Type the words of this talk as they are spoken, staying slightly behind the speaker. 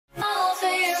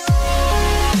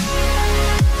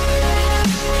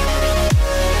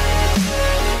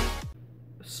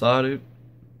Salut.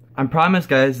 I promise,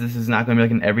 guys, this is not going to be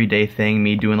like an everyday thing,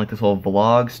 me doing like this whole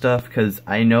vlog stuff, because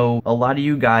I know a lot of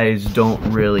you guys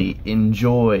don't really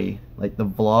enjoy like the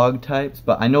vlog types,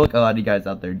 but I know like a lot of you guys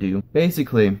out there do.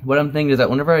 Basically, what I'm thinking is that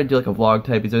whenever I do like a vlog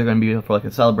type, it's either going to be for like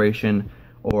a celebration,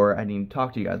 or I need to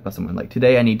talk to you guys about something. Like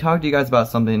today I need to talk to you guys about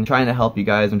something, trying to help you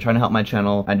guys, I'm trying to help my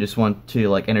channel. I just want to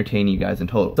like entertain you guys in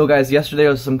total. So guys, yesterday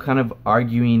there was some kind of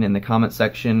arguing in the comment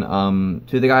section.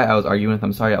 To the guy I was arguing with,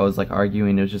 I'm sorry I was like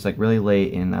arguing, it was just like really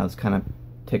late and I was kind of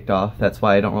ticked off. That's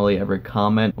why I don't really ever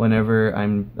comment whenever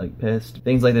I'm like pissed.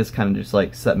 Things like this kind of just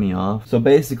like set me off. So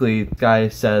basically, this guy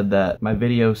said that my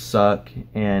videos suck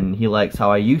and he likes how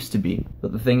I used to be.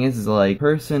 But the thing is like,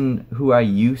 person who I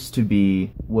used to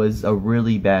be was a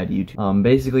really bad YouTuber.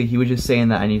 Basically he was just saying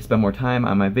that I need to spend more time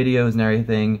on my videos and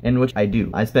everything, in which I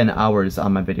do. I spend hours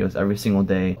on my videos every single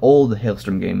day. Old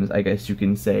Hailstorm Games, I guess you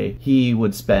can say, he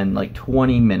would spend like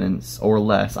 20 minutes or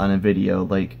less on a video.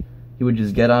 Like, he would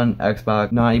just get on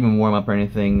Xbox, not even warm up or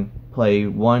anything, play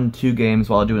 1-2 games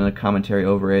while doing a commentary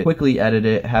over it, quickly edit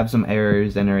it, have some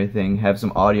errors and everything, have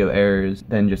some audio errors,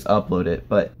 then just upload it.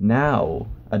 But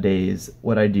nowadays,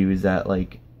 what I do is that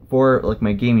like, for like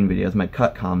my gaming videos, my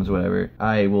cut comms or whatever,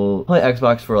 I will play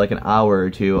Xbox for like an hour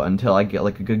or two until I get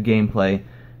like a good gameplay,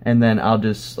 and then I'll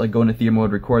just like go into theater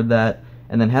mode, record that,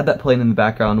 and then have that playing in the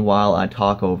background while I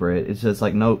talk over it. It's just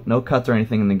like no cuts or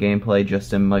anything in the gameplay,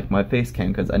 just in like my face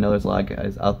cam, because I know there's a lot of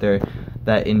guys out there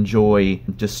that enjoy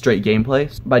just straight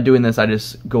gameplay. By doing this, I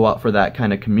just go out for that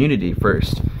kind of community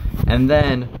first. And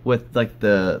then with like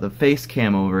the face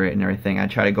cam over it and everything, I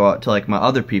try to go out to like my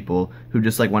other people who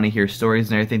just like want to hear stories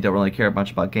and everything, don't really care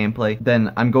much about gameplay.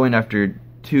 Then I'm going after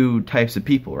two types of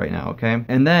people right now, okay?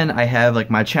 And then I have like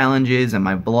my challenges and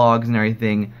my vlogs and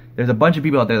everything. There's a bunch of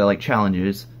people out there that like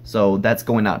challenges, so that's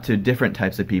going out to different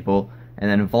types of people. And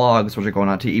then vlogs, which are going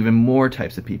out to even more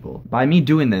types of people. By me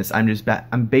doing this,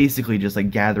 I'm basically just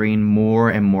like gathering more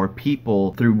and more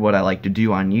people through what I like to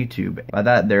do on YouTube. By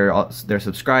that, they're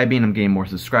subscribing, I'm getting more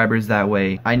subscribers that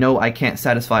way. I know I can't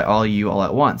satisfy all of you all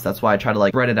at once. That's why I try to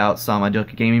like spread it out some. I do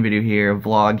like a gaming video here, a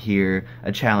vlog here,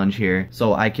 a challenge here,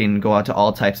 so I can go out to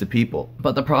all types of people.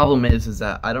 But the problem is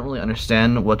that I don't really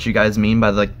understand what you guys mean by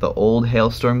like the old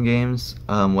Hailstorm Games,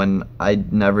 when I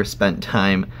never spent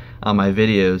time on my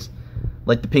videos.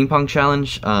 Like the ping pong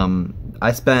challenge,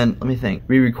 I spent, let me think,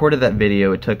 we recorded that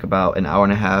video, it took about an hour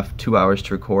and a half, 2 hours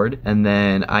to record, and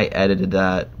then I edited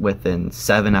that within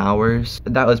 7 hours.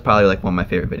 That was probably like one of my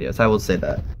favorite videos, I will say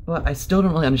that. But I still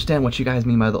don't really understand what you guys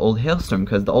mean by the old Hailstorm,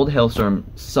 because the old Hailstorm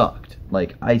sucked.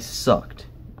 Like, I sucked.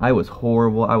 I was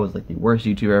horrible, I was like the worst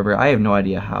YouTuber ever. I have no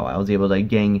idea how I was able to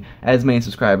gain as many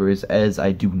subscribers as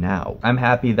I do now. I'm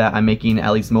happy that I'm making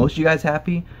at least most of you guys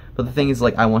happy, but the thing is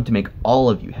like, I want to make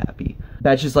all of you happy.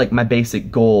 That's just like my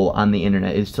basic goal on the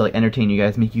internet, is to like entertain you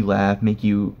guys, make you laugh, make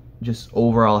you just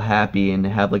overall happy and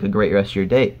have like a great rest of your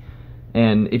day.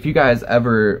 And if you guys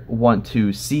ever want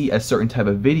to see a certain type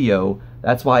of video,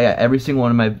 that's why at every single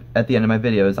one of at the end of my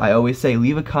videos, I always say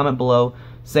leave a comment below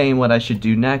saying what I should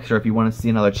do next, or if you want to see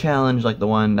another challenge like the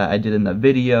one that I did in that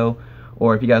video,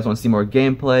 or if you guys want to see more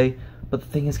gameplay. But the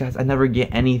thing is, guys, I never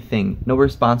get anything, no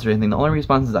response or anything. The only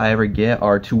responses I ever get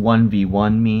are to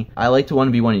 1v1 me. I like to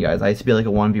 1v1 you guys. I used to be like a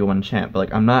 1v1 champ, but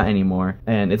like I'm not anymore.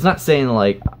 And it's not saying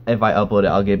like if I upload it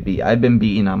I'll get beat. I've been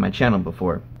beaten on my channel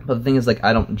before. But the thing is, like,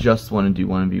 I don't just want to do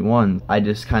 1v1s. I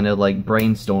just kind of like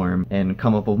brainstorm and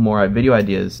come up with more video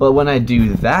ideas. But when I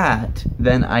do that,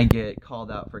 then I get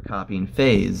called out for copying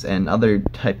FaZe and other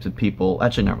types of people.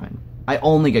 Actually, never mind. I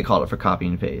only get called out for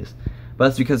copying FaZe. But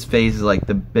that's because FaZe is like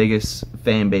the biggest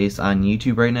fan base on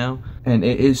YouTube right now. And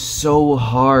it is so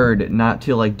hard not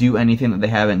to like do anything that they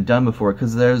haven't done before,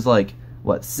 because there's like,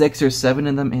 what, 6 or 7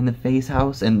 of them in the FaZe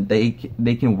house, and they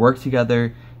can work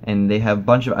together and they have a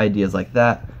bunch of ideas like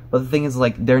that. But the thing is,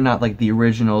 like, they're not like the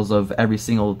originals of every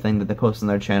single thing that they post on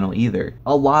their channel either.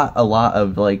 A lot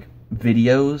of like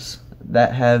videos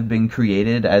that have been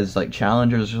created as like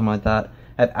challengers or something like that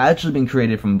have actually been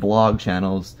created from vlog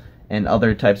channels and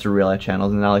other types of real life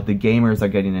channels, and now like the gamers are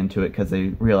getting into it because they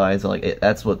realize like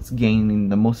that's what's gaining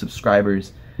the most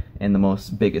subscribers and the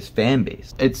most biggest fan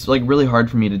base. It's like really hard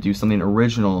for me to do something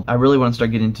original. I really want to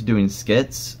start getting into doing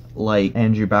skits like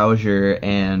Andrew Bowser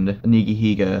and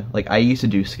Nigihiga. Like, I used to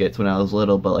do skits when I was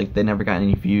little, but like they never got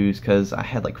any views because I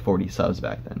had like 40 subs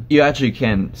back then. You actually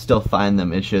can still find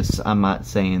them, it's just I'm not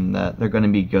saying that they're gonna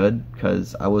be good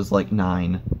because I was like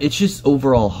 9. It's just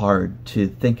overall hard to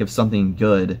think of something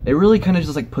good. It really kind of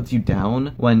just like puts you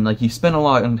down when like you spend a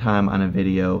lot of time on a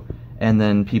video and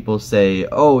then people say,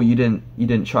 oh, you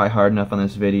didn't try hard enough on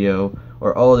this video,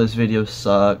 or oh, this video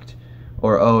sucked,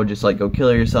 or oh, just like go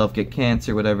kill yourself, get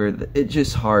cancer, whatever. It's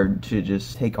just hard to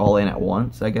just take all in at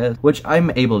once, I guess, which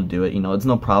I'm able to do it, you know, it's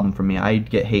no problem for me. I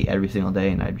get hate every single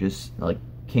day, and I just like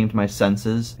came to my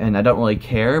senses, and I don't really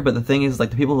care. But the thing is,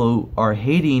 like, the people who are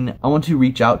hating, I want to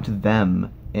reach out to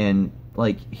them and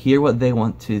like hear what they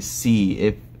want to see.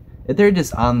 If they're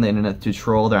just on the internet to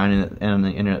troll, they're on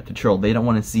the internet to troll. They don't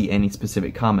want to see any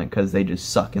specific comment because they just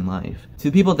suck in life. To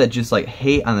the people that just like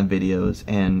hate on the videos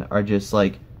and are just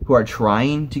like, who are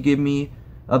trying to give me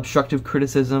obstructive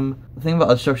criticism, the thing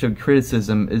about obstructive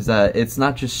criticism is that it's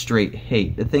not just straight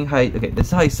hate. The thing okay, this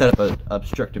is how you set up an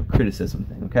obstructive criticism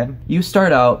thing, okay? You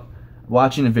start out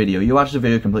watching a video, you watch the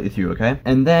video completely through, okay?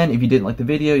 And then if you didn't like the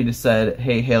video, you just said,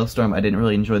 hey Hailstorm, I didn't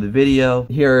really enjoy the video,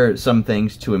 here are some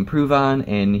things to improve on,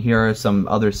 and here are some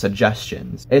other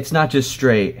suggestions. It's not just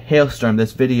straight, Hailstorm,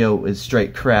 this video is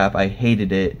straight crap, I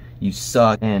hated it, you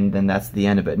suck, and then that's the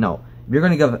end of it. No, if you're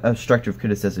gonna give obstructive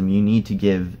criticism, you need to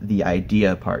give the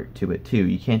idea part to it too.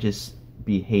 You can't just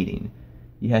be hating.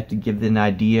 You have to give an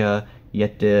idea, you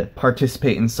have to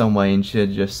participate in some way instead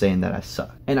of just saying that I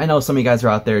suck. And I know some of you guys are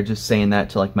out there just saying that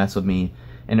to like mess with me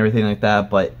and everything like that,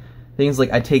 but things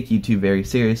like, I take YouTube very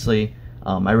seriously.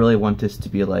 I really want this to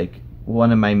be like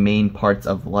one of my main parts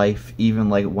of life, even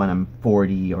like when I'm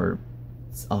 40 or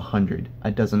 100.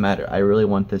 It doesn't matter. I really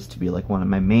want this to be like one of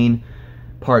my main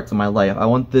parts of my life. I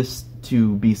want this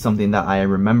to be something that I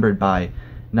am remembered by,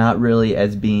 not really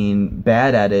as being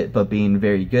bad at it, but being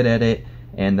very good at it,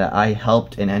 and that I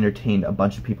helped and entertained a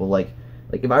bunch of people. Like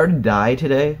if I were to die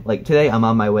today, like today I'm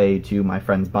on my way to my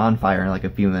friend's bonfire in like a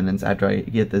few minutes after I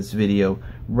get this video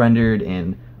rendered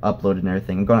and uploaded and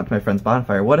everything. I'm going up to my friend's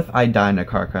bonfire. What if I die in a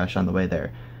car crash on the way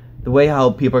there? The way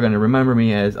how people are going to remember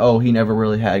me is, oh, he never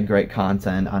really had great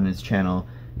content on his channel.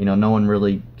 You know, no one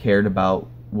really cared about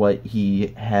what he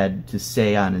had to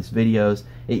say on his videos.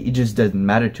 It just doesn't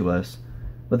matter to us.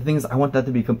 But the thing is, I want that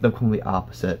to be the complete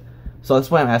opposite. So that's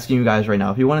why I'm asking you guys right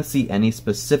now, if you want to see any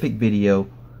specific video,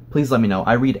 please let me know.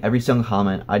 I read every single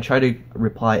comment. I try to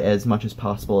reply as much as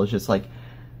possible. It's just like,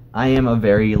 I am a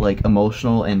very like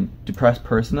emotional and depressed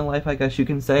person in life, I guess you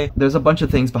can say. There's a bunch of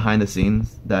things behind the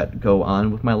scenes that go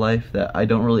on with my life that I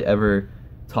don't really ever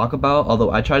talk about,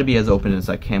 although I try to be as open as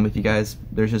I can with you guys.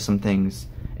 There's just some things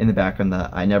in the background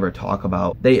that I never talk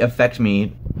about. They affect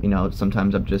me, you know,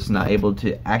 sometimes I'm just not able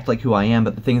to act like who I am,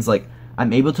 but the thing is, like,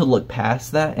 I'm able to look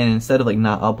past that, and instead of like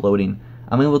not uploading,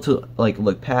 I'm able to like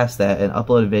look past that and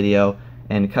upload a video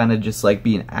and kind of just like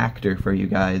be an actor for you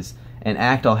guys and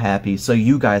act all happy so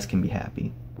you guys can be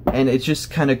happy. And it's just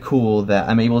kind of cool that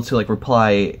I'm able to like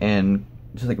reply and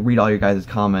just like read all your guys'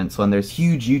 comments when there's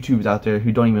huge YouTubers out there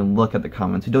who don't even look at the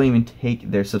comments, who don't even take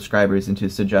their subscribers into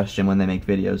suggestion when they make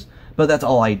videos. But that's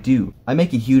all I do. I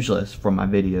make a huge list from my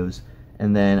videos,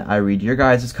 and then I read your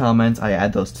guys' comments, I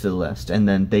add those to the list, and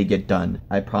then they get done.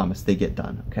 I promise they get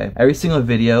done, okay? Every single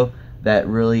video that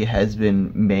really has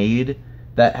been made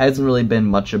that hasn't really been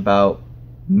much about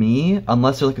me,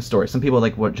 unless they're like a story. Some people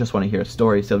like just want to hear a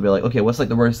story, so they'll be like, okay, what's like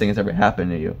the worst thing that's ever happened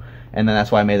to you? And then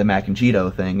that's why I made the Mac and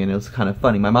Cheeto thing, and it was kind of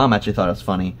funny. My mom actually thought it was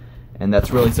funny, and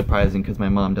that's really surprising because my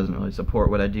mom doesn't really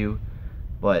support what I do,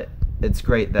 but it's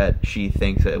great that she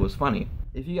thinks that it was funny.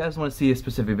 If you guys want to see a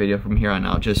specific video from here on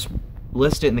out, just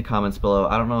list it in the comments below.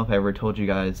 I don't know if I ever told you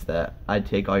guys that I'd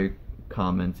take all your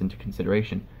comments into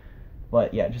consideration,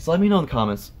 but yeah, just let me know in the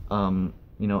comments.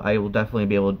 You know, I will definitely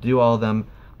be able to do all of them.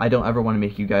 I don't ever want to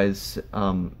make you guys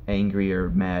angry or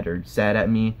mad or sad at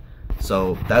me,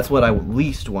 so that's what I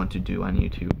least want to do on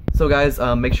YouTube. So guys,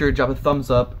 make sure to drop a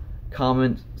thumbs up,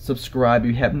 comment, subscribe if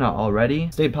you have not already.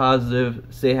 Stay positive,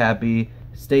 stay happy,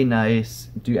 stay nice,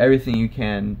 do everything you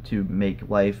can to make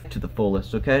life to the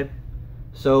fullest, okay?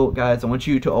 So guys, I want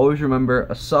you to always remember,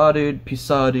 I saw dude, peace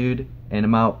out dude, and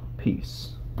I'm out,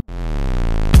 peace.